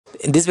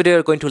In this video,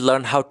 you're going to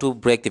learn how to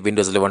break the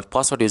Windows 11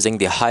 password using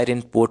the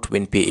Hiren port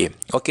WinPE.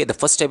 Okay, the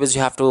first step is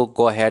you have to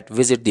go ahead,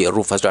 visit the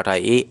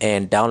rufus.ie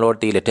and download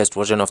the latest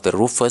version of the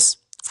Rufus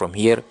from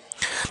here.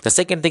 The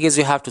second thing is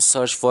you have to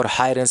search for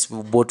Hiren's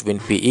boot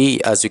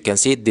WinPE. As you can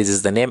see, this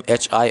is the name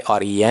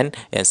Hiren,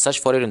 and search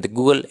for it in the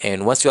Google.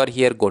 And once you are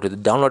here, go to the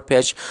download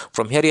page.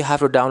 From here, you have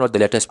to download the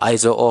latest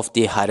ISO of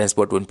the Hiren's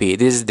boot WinPE.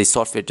 This is the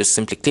software. Just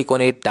simply click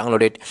on it,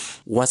 download it.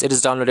 Once it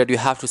is downloaded, you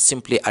have to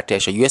simply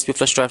attach a USB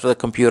flash drive to the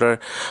computer.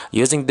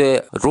 Using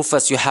the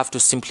Rufus, you have to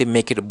simply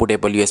make it a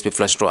bootable USB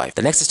flash drive.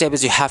 The next step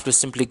is you have to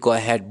simply go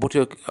ahead, boot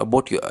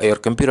your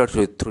computer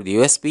through the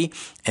USB,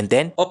 and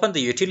then open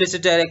the utility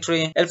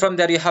directory, and from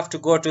there you have to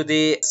go to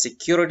the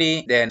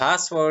security, then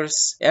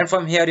passwords, and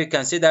from here you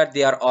can see that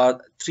there are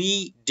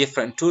 3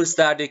 different tools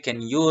that you can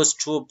use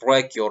to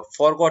break your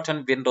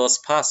forgotten Windows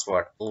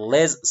password.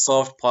 Less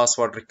soft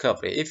password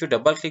recovery. If you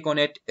double click on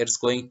it, it's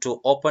going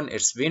to open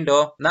its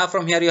window. Now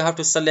from here you have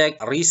to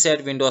select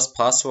reset Windows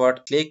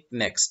password, click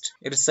next.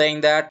 It is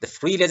saying that the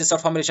free lazy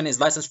soft formulation is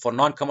licensed for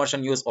non-commercial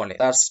use only.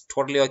 That's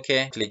totally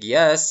okay. Click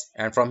yes,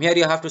 and from here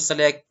you have to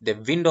select the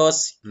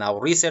Windows. Now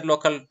reset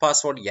local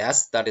password,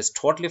 yes, that is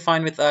totally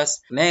fine with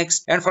us.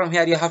 Next, and from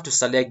here you have to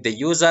select the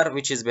user,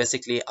 which is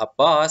basically a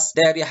boss.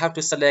 There you have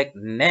to select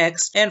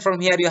next, and from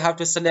here you have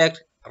to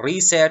select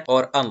reset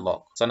or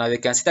unlock. So now you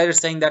can see that it's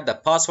saying that the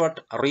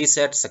password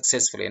reset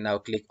successfully. Now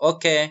click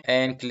OK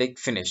and click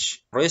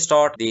finish.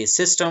 Restart the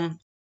system.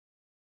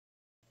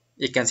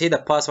 You can see the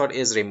password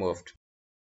is removed.